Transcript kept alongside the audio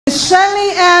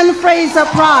Shelley Ann Fraser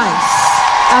Price,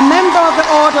 a member of the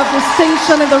Order of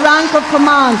Distinction in the rank of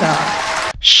Commander.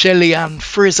 Shelley Ann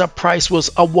Fraser Price was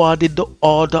awarded the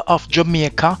Order of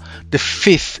Jamaica, the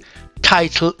 5th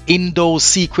title in those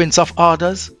sequence of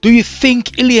orders. Do you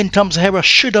think Elaine Thompson-Herah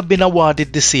should have been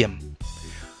awarded the same?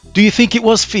 Do you think it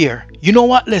was fair? You know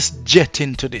what? Let's jet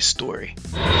into this story.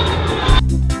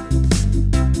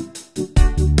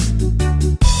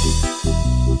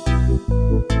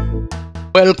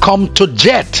 Welcome to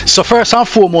Jet. So first and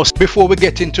foremost, before we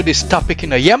get into this topic,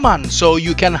 yeah man, so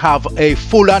you can have a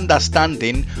full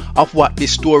understanding of what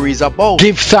this story is about,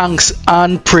 give thanks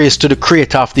and praise to the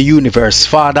creator of the universe,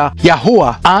 Father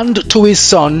Yahuwah, and to his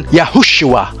son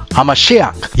Yahushua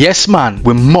HaMashiach. Yes man,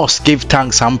 we must give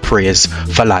thanks and praise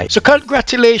for life. So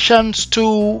congratulations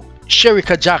to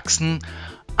Shericka Jackson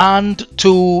and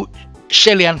to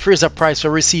Shelley Ann Fraser Price for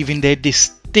receiving their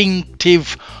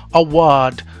distinctive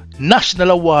award, national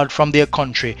award from their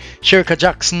country. Shericka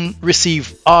Jackson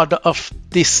received Order of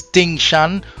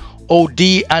Distinction,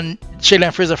 OD, and Shelley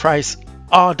Ann Fraser Price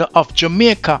Order of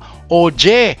Jamaica,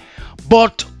 OJ.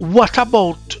 But what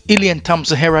about Elaine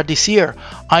Thompson-Herah this year?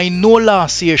 I know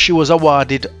last year she was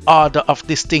awarded Order of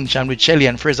Distinction with Shelley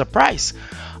Ann Fraser Price,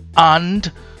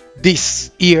 and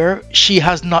this year she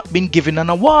has not been given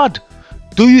an award.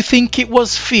 Do you think it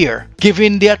was fair,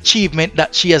 given the achievement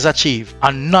that she has achieved?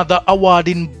 Another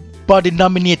awarding body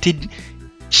nominated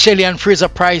Shelley Ann Fraser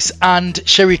Price and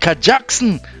Shericka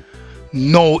Jackson.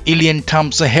 No, Elaine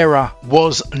Thompson-Herah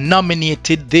was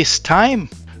nominated this time.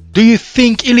 Do you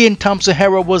think Elaine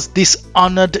Thompson-Herah was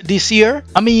dishonored this year?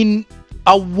 I mean,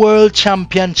 a world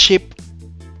championship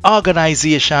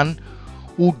organization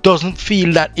who doesn't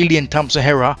feel that Elaine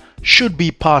Thompson-Herah should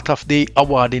be part of the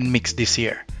awarding mix this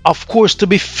year. Of course, to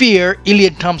be fair,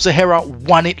 Elaine Thompson-Herah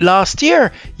won it last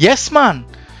year. Yes man.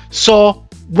 So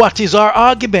what is our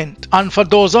argument? And for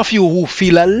those of you who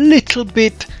feel a little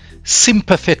bit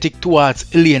sympathetic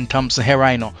towards Elaine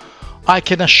Thompson-Herah, I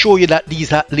can assure you that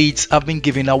these athletes have been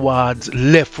given awards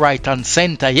left, right and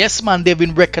center. Yes man, they've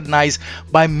been recognized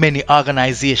by many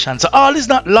organizations. So all is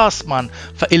not lost man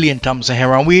for Elaine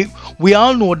Thompson-Herah. We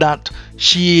all know that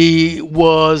she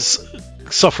was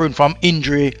suffering from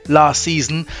injury last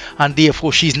season and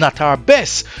therefore she's not our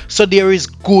best. So there is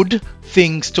good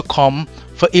things to come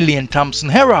for Elaine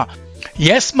Thompson-Herah.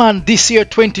 Yes man, this year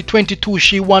 2022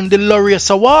 she won the Laureus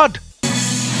Award.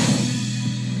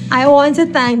 I want to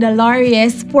thank the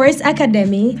Laureus Sports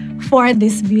Academy for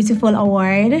this beautiful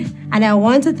award, and I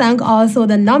want to thank also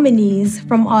the nominees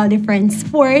from all different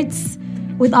sports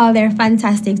with all their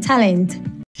fantastic talent.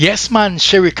 Yes man,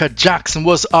 Shericka Jackson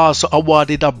was also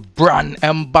awarded a brand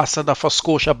ambassador for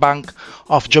Scotiabank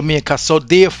of Jamaica, so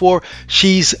therefore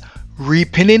she's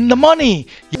reaping in the money.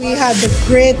 We had the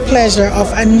great pleasure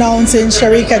of announcing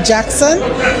Shericka Jackson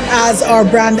as our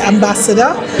brand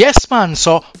ambassador. Yes man,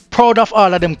 so proud of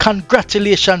all of them.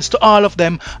 Congratulations to all of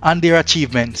them and their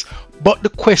achievements. But the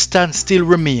question still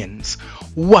remains,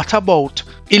 what about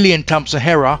Elaine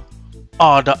Thompson-Herah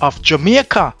Order of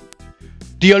Jamaica?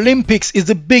 The Olympics is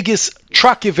the biggest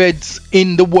track event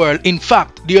in the world. In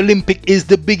fact, the Olympic is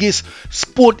the biggest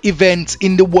sport event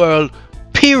in the world,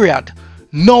 period.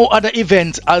 No other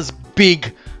event as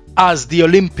big as the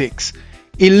Olympics.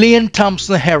 Elaine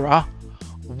Thompson-Herah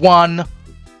won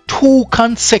 2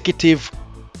 consecutive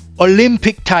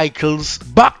Olympic titles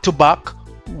back to back,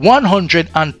 100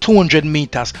 and 200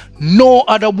 meters. No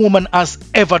other woman has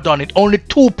ever done it. Only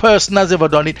 2 persons has ever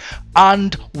done it,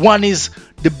 and one is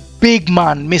the big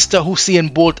man, Mr.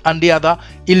 Usain Bolt, and the other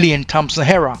Elaine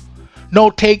Thompson-Herah. Now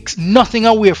takes nothing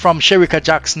away from Shericka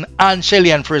Jackson and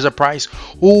Shelley Ann Fraser Price,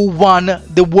 who won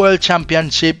the World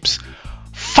Championships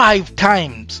 5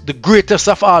 times, the greatest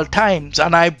of all times,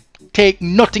 and I take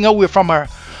nothing away from her.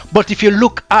 But if you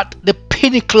look at the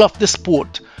pinnacle of the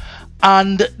sport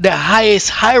and the highest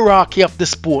hierarchy of the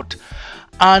sport,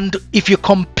 and if you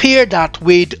compare that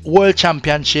with World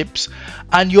Championships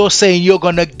and you're saying you're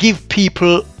gonna give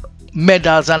people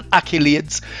medals and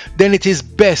accolades, then it is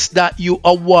best that you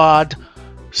award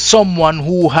someone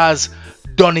who has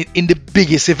done it in the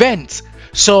biggest events.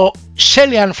 So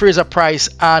Shelley Ann Fraser Price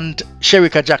and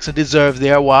Shericka Jackson deserve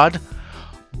their award,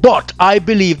 but I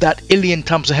believe that Elaine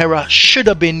Thompson-Herah should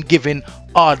have been given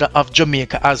Order of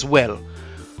Jamaica as well.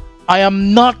 I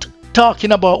am not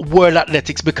talking about World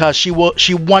Athletics because she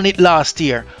won it last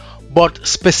year, but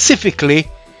specifically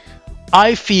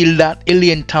I feel that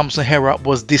Elaine Thompson-Herah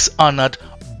was dishonored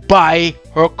by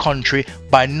her country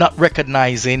by not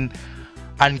recognizing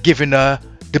and giving her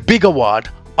the big award,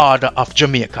 Order of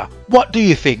Jamaica. What do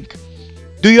you think?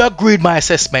 Do you agree with my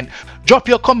assessment? Drop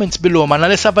your comments below, man, and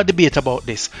let's have a debate about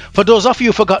this. For those of you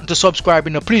who forgotten to subscribe,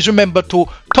 please remember to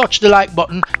touch the like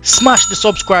button, smash the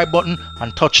subscribe button,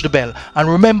 and touch the bell. And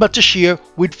remember to share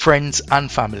with friends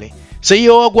and family. So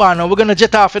yo, Guano, we're gonna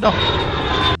jet off it now.